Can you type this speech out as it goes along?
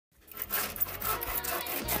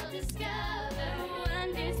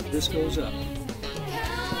This goes up.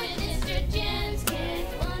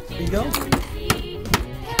 There you go.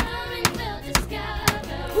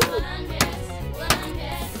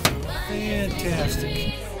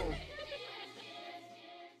 Fantastic.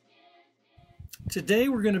 Today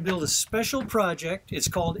we're going to build a special project. It's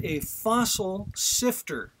called a fossil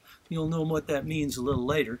sifter. You'll know what that means a little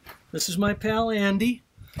later. This is my pal Andy.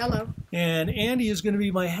 Hello. And Andy is going to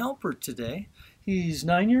be my helper today. He's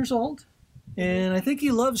 9 years old, and I think he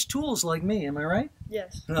loves tools like me. Am I right?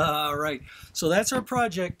 Yes. All right. So that's our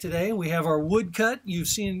project today. We have our wood cut. You've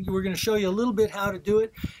seen, we're going to show you a little bit how to do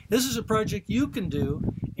it. This is a project you can do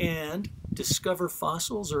and discover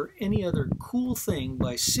fossils or any other cool thing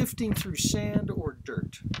by sifting through sand or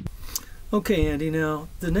dirt. Okay, Andy, now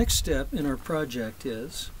the next step in our project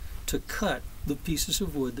is to cut the pieces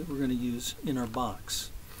of wood that we're going to use in our box.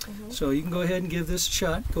 So you can go ahead and give this a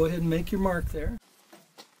shot. Go ahead and make your mark there.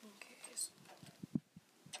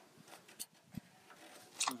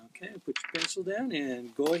 Okay, put your pencil down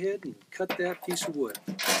and go ahead and cut that piece of wood.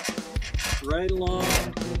 Right along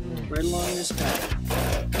this path.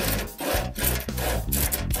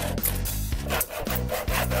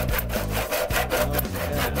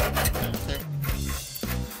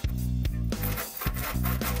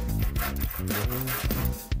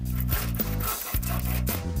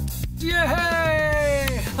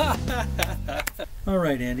 Yay! All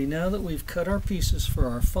right, Andy, now that we've cut our pieces for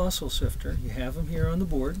our fossil sifter, you have them here on the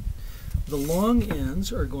board. The long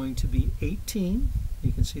ends are going to be 18.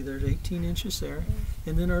 You can see there's 18 inches there.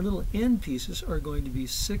 And then our little end pieces are going to be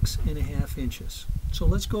 6.5 inches. So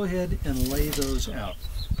let's go ahead and lay those out.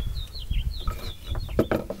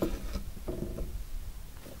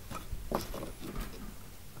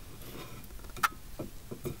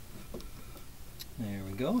 There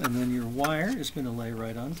we go, and then your wire is going to lay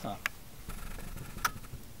right on top.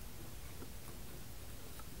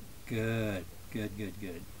 Good, good, good,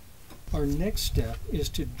 good. Our next step is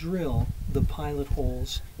to drill the pilot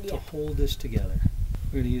holes to hold this together.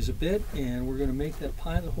 We're going to use a bit, and we're going to make that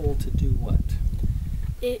pilot hole to do what?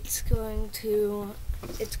 It's going to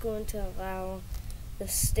allow the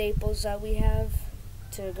staples that we have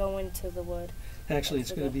to go into the wood. Actually,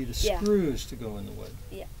 it's going to be the screws to go in the wood.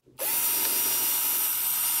 Yeah.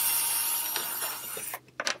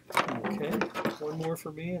 Okay, one more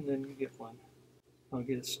for me, and then you get one. I'll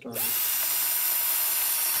get it started.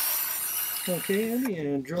 Okay, Andy,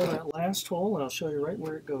 and drill that last hole, and I'll show you right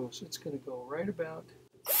where it goes. It's going to go right about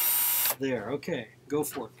there. Okay, go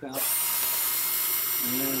for it, pal.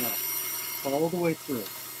 Yeah, all the way through.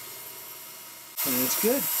 And that's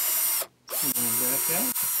good. And back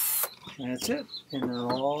out. That's it. And they're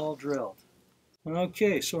all drilled.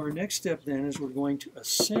 Okay, so our next step then is we're going to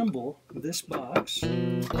assemble this box. So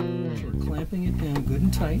we're clamping it down good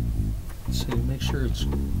and tight. So you make sure that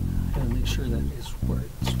is where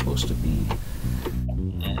it's supposed to be.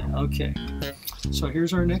 Okay, so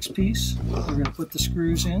here's our next piece. We're going to put the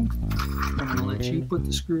screws in. I'm going to let you put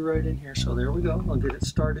the screw right in here. So there we go. I'll get it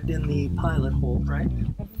started in the pilot hole, right?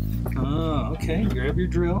 Oh, okay. Grab your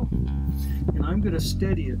drill, and I'm going to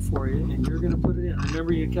steady it for you, and you're going to put it in.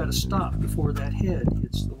 Remember, you got to stop before that head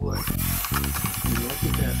hits the wood. And look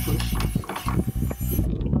at that push.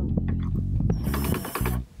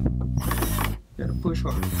 Got to push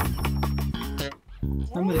hard.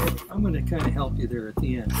 I'm gonna kind of help you there at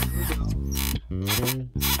the end. Here we go.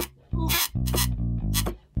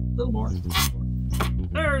 A little more.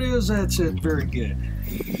 There it is. That's it. Very good.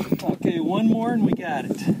 Okay, one more and we got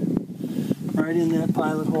it. Right in that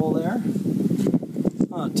pilot hole there.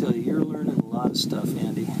 I'll tell you, you're learning a lot of stuff,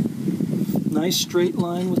 Andy. Nice straight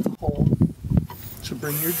line with the hole. So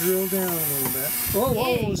bring your drill down a little bit. Whoa,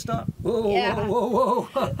 whoa, stop. Whoa, whoa, whoa,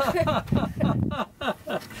 whoa.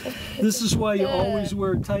 This is why you always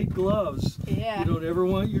wear tight gloves. Yeah. You don't ever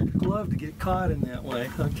want your glove to get caught in that way,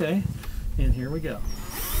 okay? And here we go.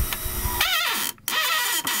 A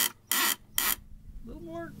little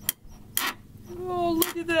more. Oh,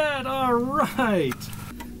 look at that. All right.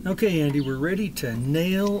 Okay, Andy, we're ready to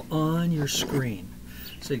nail on your screen.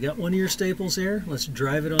 So you got one of your staples there. Let's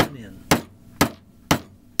drive it on in.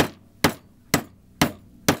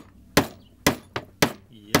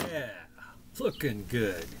 Yeah, looking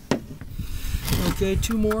good. Okay,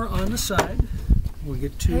 two more on the side. We'll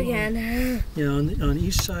get two. Again. Yeah, on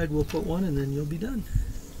each side we'll put one, and then you'll be done.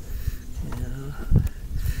 Yeah.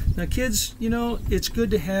 Now, kids, you know, it's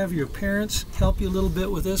good to have your parents help you a little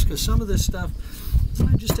bit with this, because some of this stuff,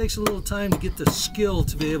 it just takes a little time to get the skill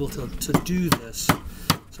to be able to do this.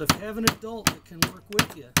 So if you have an adult that can work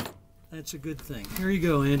with you, that's a good thing. Here you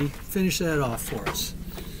go, Andy. Finish that off for us.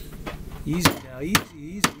 Easy now,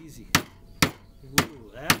 easy.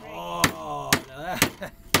 Ooh,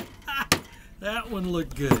 that one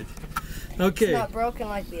looked good. Okay. It's not broken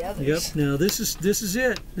like the others. Yep. Now this is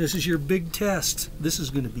it. This is your big test. This is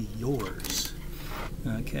going to be yours.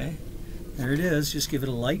 Okay. There it is. Just give it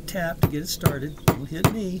a light tap to get it started. Don't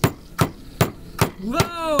hit me.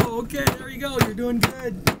 Whoa! Okay, there you go. You're doing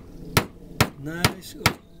good. Nice.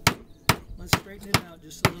 Let's straighten it out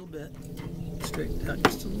just a little bit. Straighten it out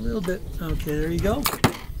just a little bit. Okay, there you go.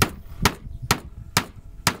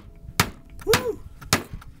 Woo!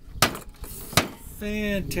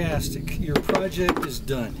 Fantastic. Your project is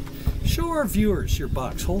done. Show our viewers your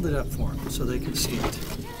box. Hold it up for them so they can see it.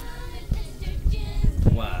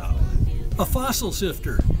 Wow. A fossil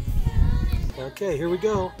sifter. Okay, here we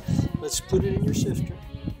go. Let's put it in your sifter.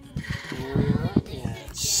 There we are.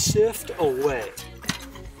 And sift away.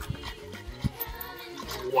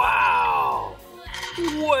 Wow.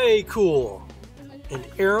 Way cool. An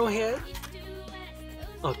arrowhead,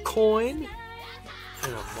 a coin,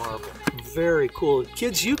 and a marble. Very cool.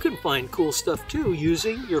 Kids, you can find cool stuff too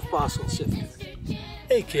using your fossil sifter.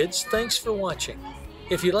 Hey kids, thanks for watching.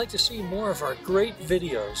 If you'd like to see more of our great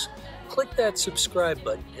videos, click that subscribe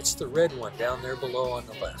button. It's the red one down there below on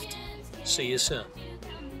the left. See you soon.